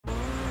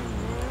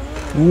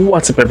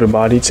What's up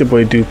everybody, it's your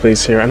boy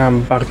Duplace here and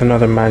I'm back with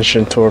another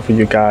mansion tour for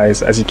you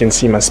guys. As you can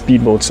see, my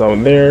speedboat's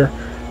out there.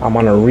 I'm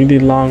on a really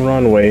long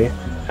runway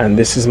and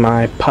this is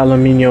my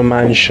Palomino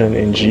mansion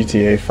in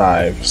GTA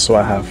 5. So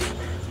I have,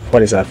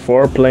 what is that,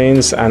 4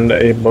 planes and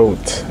a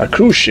boat, a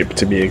cruise ship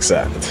to be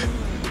exact.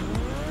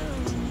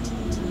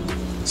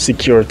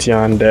 Security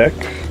on deck,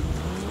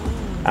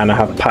 and I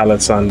have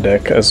pallets on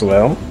deck as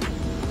well.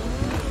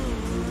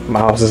 My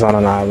house is on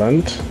an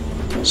island,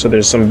 so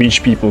there's some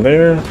beach people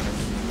there.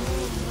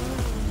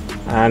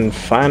 And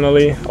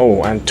finally,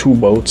 oh, and 2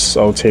 boats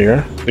out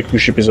here. The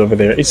cruise ship is over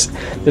there.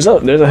 There's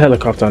a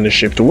helicopter on the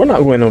ship too. We're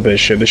not going over the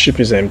ship. The ship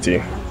is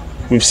empty.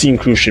 We've seen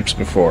cruise ships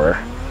before.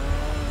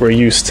 We're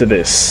used to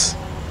this.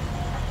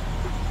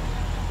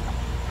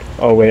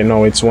 Oh wait,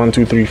 no, it's 1,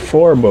 2, 3,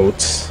 4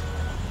 boats.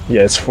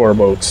 Yeah, it's 4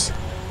 boats.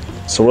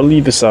 So we'll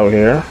leave this out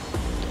here.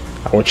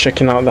 And we're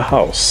checking out the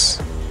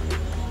house.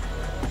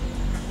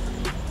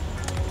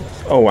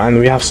 Oh, and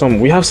we have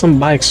some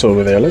bikes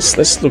over there.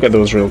 Let's look at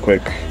those real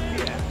quick.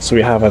 So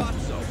we have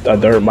a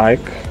dirt bike,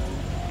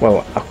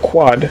 well, a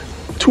quad,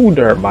 2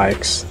 dirt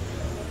bikes,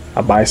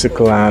 a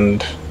bicycle,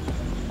 and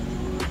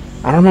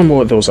I don't remember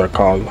what those are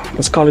called.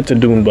 Let's call it the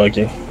dune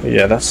buggy.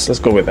 Yeah, let's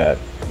go with that.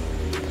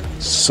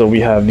 So we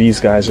have these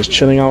guys just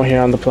chilling out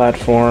here on the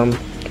platform.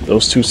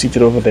 Those 2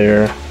 seated over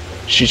there.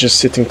 She's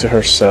just sitting to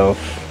herself.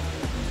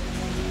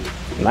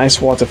 Nice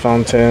water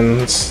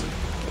fountains,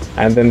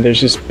 and then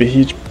there's this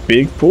big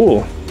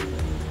pool.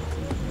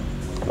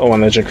 Oh,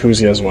 and a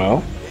jacuzzi as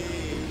well.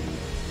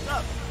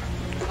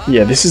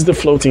 Yeah, this is the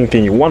floating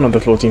thing, one of the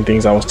floating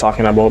things I was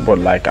talking about, but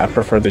like I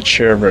prefer the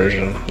chair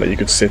version that you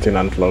could sit in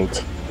and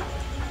float.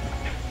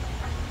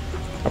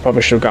 I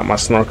probably should have got my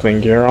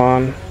snorkeling gear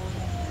on.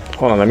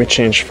 Hold on, let me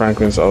change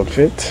Franklin's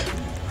outfit.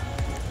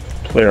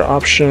 Player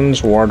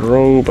options,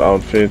 wardrobe,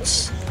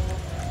 outfits.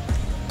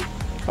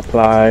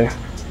 Apply.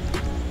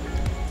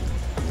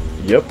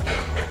 Yep.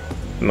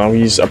 Now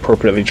he's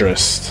appropriately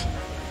dressed.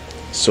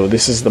 So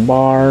this is the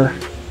bar,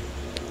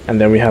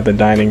 and then we have the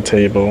dining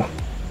table.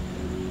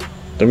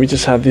 Then we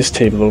just have this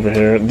table over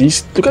here.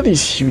 Look at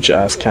these huge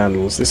ass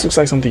candles. This looks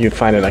like something you'd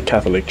find in a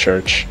Catholic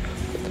church.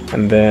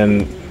 And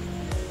then,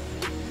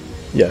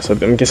 yeah, so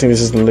I'm guessing this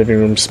is the living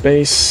room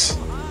space.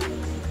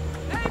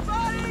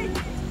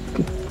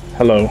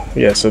 Hello.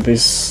 Yeah, so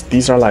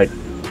these are like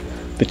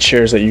the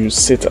chairs that you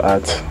sit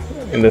at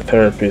in the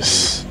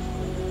therapist.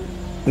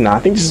 Nah, I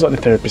think this is what the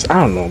therapist,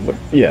 I don't know, but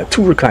yeah,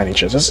 2 reclining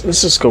chairs.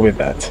 Let's just go with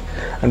that.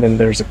 And then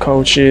there's the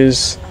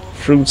couches,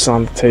 fruits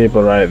on the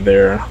table right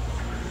there.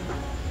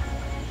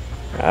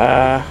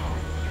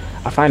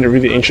 I find it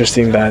really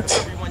interesting that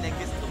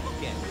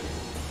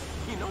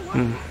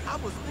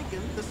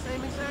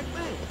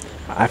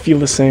I feel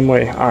the same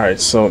way. Alright,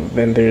 so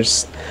then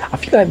I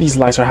feel like these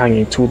lights are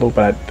hanging too low,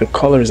 but the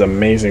color is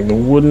amazing. The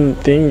wooden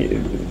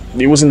thing,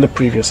 it was in the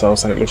previous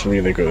house and it looks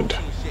really good.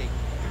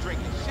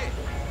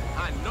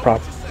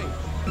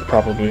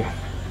 Probably.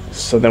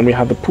 So then we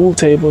have the pool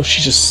table.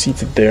 She's just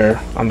seated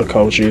there on the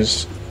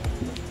couches.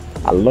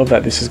 I love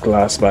that this is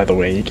glass, by the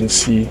way. You can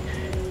see,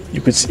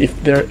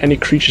 if there are any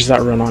creatures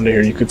that run under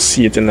here, you could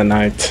see it in the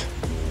night.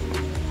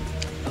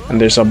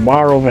 And there's a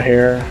bar over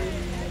here.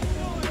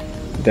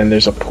 Then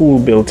there's a pool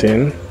built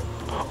in.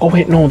 Oh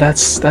wait, no,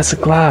 that's a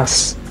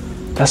glass.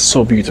 That's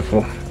so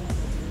beautiful.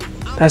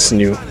 That's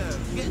new.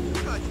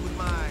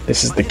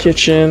 This is the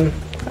kitchen.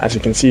 As you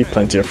can see,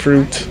 plenty of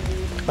fruit.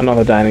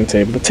 Another dining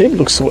table. The table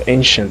looks so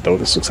ancient though.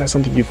 This looks like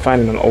something you'd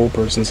find in an old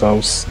person's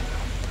house.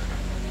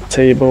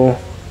 Table,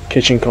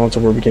 kitchen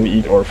counter where we can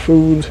eat our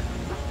food.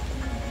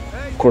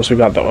 Of course, we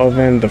got the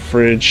oven, the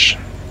fridge,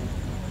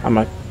 and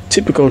my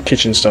typical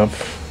kitchen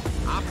stuff.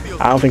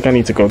 I don't think I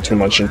need to go too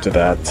much into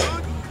that.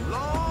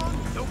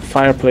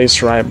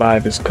 Fireplace right by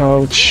this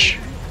couch.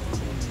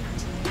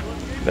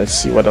 Let's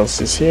see what else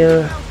is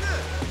here.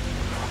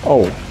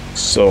 Oh,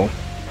 so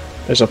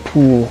there's a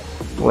pool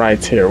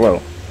right here.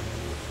 Well,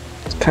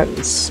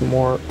 it's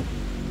more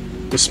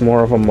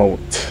of a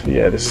moat.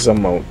 Yeah, this is a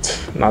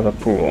moat, not a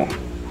pool.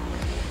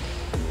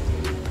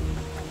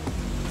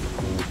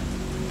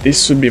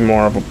 This would be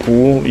more of a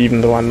pool, even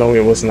though I know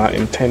it was not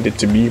intended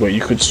to be, but you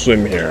could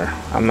swim here.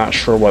 I'm not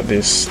sure what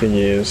this thing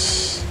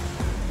is.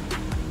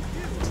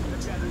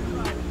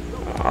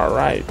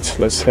 Alright,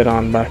 let's head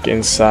on back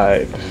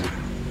inside.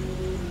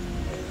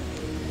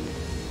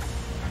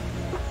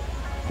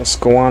 Let's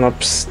go on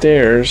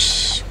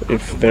upstairs,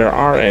 if there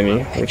are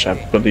any, which I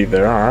believe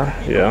there are,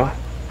 yeah.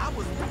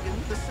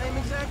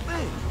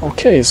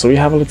 Okay, so we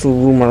have a little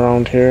room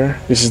around here.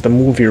 This is the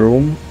movie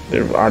room.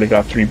 They've already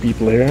got 3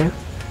 people here.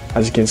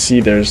 As you can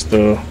see, there's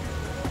the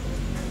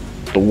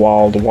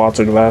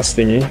water glass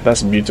thingy.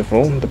 That's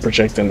beautiful. The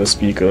projector and the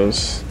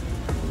speakers.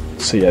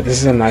 So yeah, this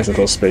is a nice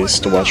little space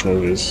to watch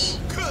movies.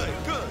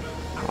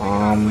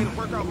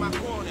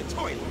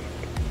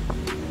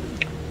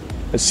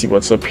 Let's see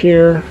what's up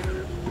here.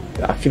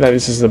 I feel like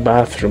this is the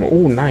bathroom.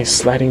 Oh, nice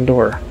sliding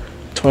door.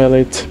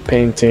 Toilet,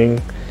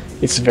 painting.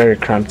 It's very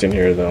cramped in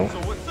here though.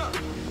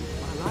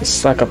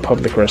 It's like a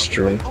public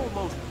restroom.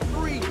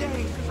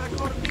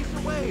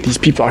 These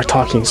people are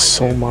talking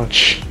so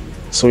much.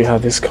 So we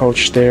have this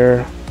coach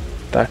there,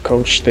 that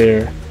coach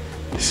there.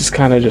 This is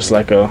kind of just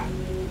like a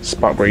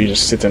spot where you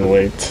just sit and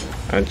wait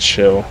and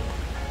chill.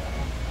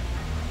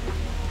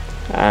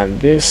 And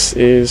this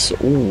is,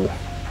 ooh,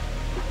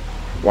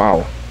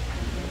 wow,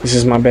 this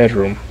is my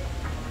bedroom.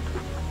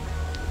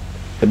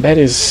 The bed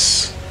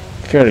is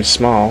fairly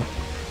small.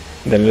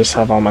 Then I just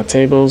have all my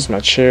tables, my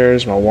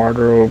chairs, my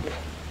wardrobe.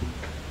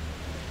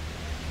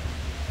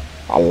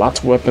 A lot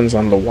of weapons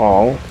on the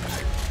wall.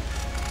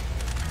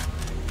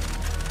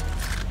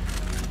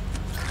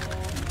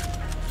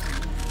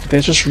 They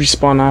just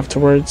respawn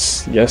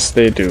afterwards? Yes,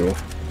 they do.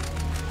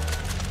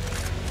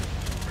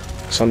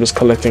 So I'm just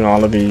collecting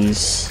all of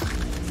these.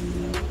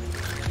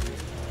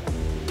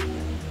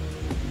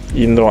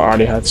 Even though I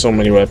already had so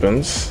many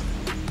weapons.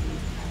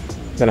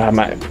 Then I have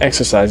my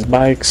exercise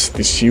bikes,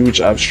 this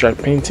huge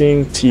abstract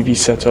painting, TV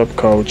setup,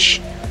 couch,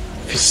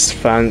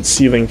 fan,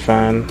 ceiling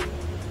fan,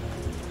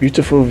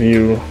 beautiful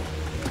view.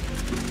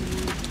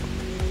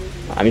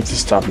 I need to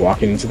stop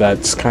walking into that,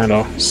 it's kind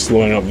of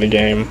slowing up the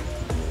game.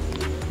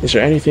 Is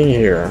there anything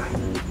here?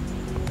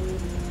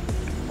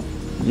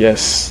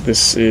 Yes,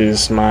 this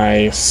is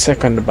my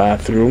second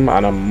bathroom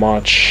and a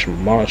much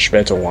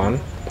better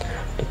one.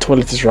 The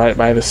toilet is right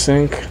by the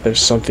sink. There's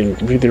something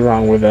really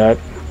wrong with that.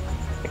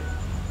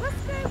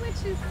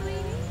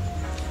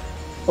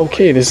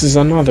 Okay, this is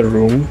another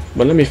room,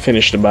 but let me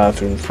finish the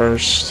bathroom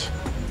first.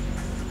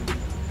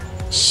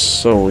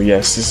 So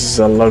yes, this is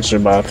a luxury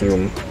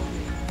bathroom.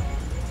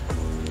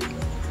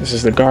 This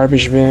is the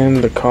garbage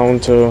bin, the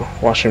counter,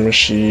 washing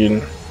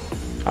machine,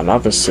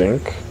 another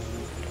sink.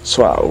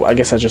 So I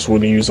guess I just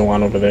wouldn't use the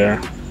one over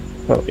there.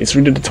 Well, it's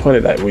really the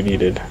toilet that we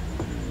needed.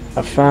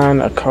 A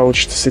fan, a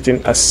couch to sit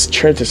in, a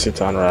chair to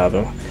sit on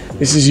rather.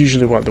 This is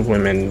usually what the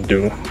women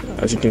do.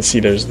 As you can see,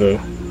 there's the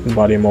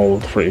body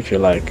mold for if you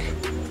like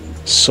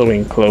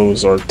sewing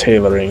clothes or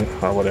tailoring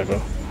or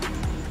whatever.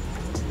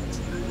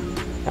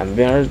 And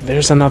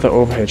there's another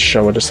overhead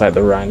shower just like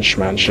the ranch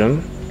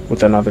mansion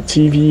with another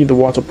TV. The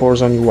water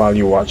pours on you while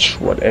you watch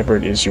whatever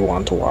it is you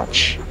want to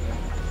watch.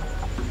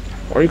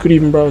 Or you could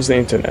even browse the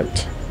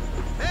internet.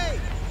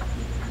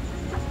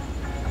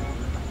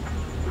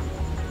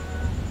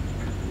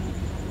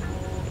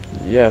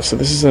 Yeah, so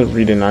this is a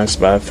really nice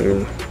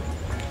bathroom.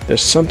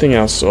 There's something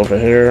else over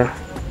here.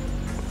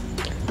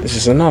 This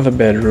is another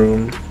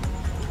bedroom.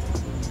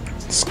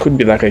 This could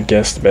be like a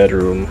guest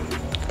bedroom,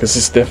 because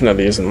this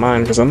definitely isn't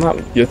mine, because I'm not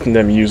letting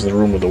them use the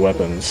room with the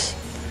weapons.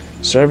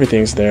 So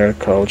everything's there: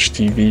 couch,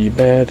 TV,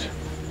 bed,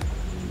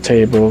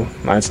 table,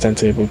 nightstand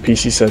table,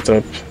 PC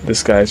setup.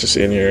 This guy's just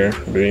in here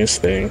doing his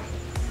thing.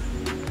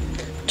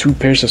 2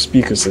 pairs of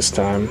speakers this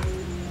time.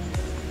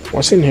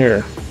 What's in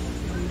here?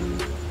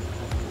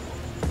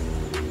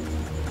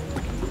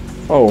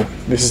 Oh,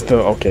 this is the,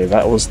 okay,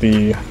 that was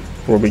the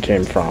where we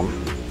came from.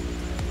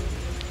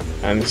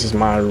 And this is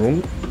my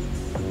room.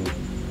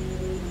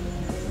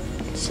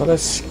 So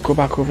let's go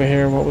back over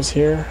here. What was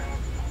here?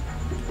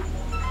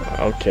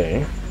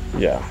 Okay,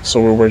 yeah,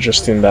 so we were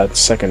just in that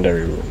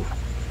secondary room.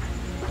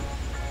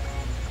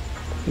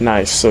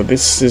 Nice, so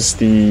this is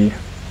the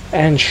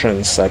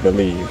entrance, I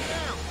believe.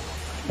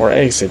 Or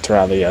exit,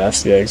 rather, yeah,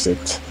 that's the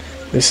exit.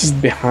 This is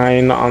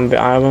behind on the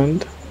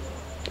island.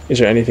 Is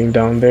there anything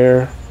down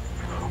there?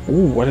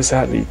 Ooh, what does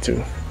that lead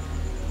to?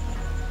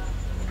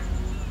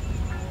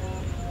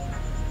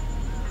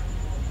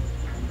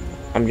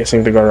 I'm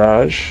guessing the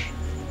garage.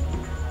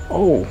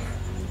 Oh.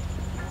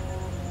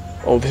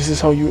 Oh, this is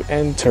how you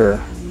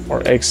enter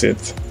or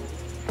exit.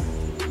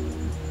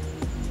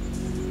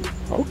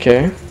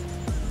 Okay.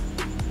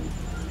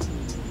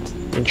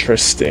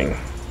 Interesting.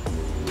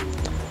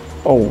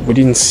 Oh, we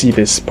didn't see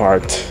this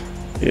part.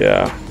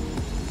 Yeah.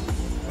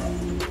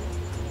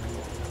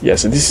 Yeah,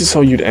 so this is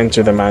how you'd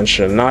enter the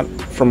mansion, not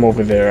from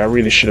over there. I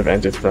really should have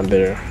entered from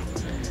there.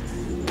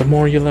 The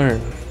more you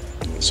learn.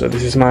 So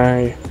this is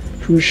my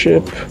cruise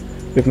ship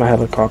with my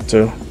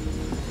helicopter.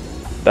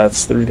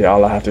 That's really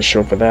all I have to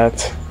show for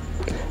that.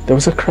 There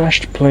was a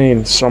crashed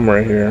plane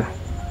somewhere here.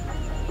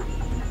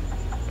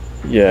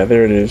 Yeah,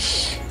 there it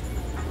is.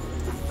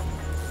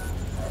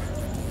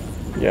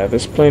 Yeah,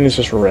 this plane is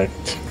just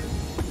wrecked.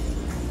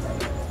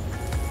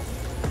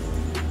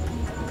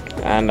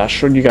 And I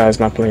showed you guys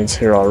my planes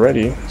here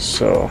already,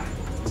 so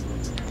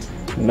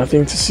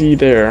nothing to see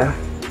there.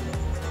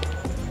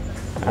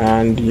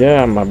 And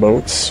yeah, my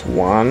boats,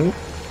 my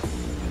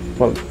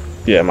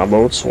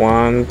boats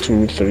 1,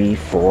 2, 3,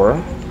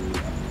 4.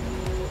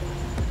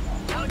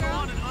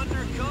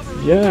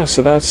 Yeah,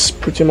 so that's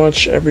pretty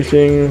much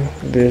everything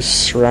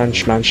this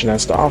ranch mansion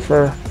has to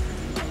offer.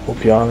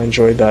 Hope you all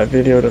enjoyed that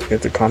video. Don't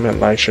forget to comment,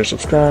 like, share,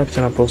 subscribe,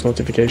 turn on post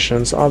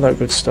notifications, all that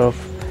good stuff.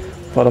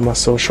 Follow my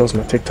socials,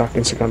 my TikTok,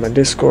 Instagram, and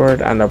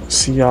Discord, and I'll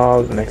see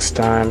y'all next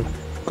time.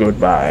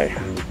 Goodbye.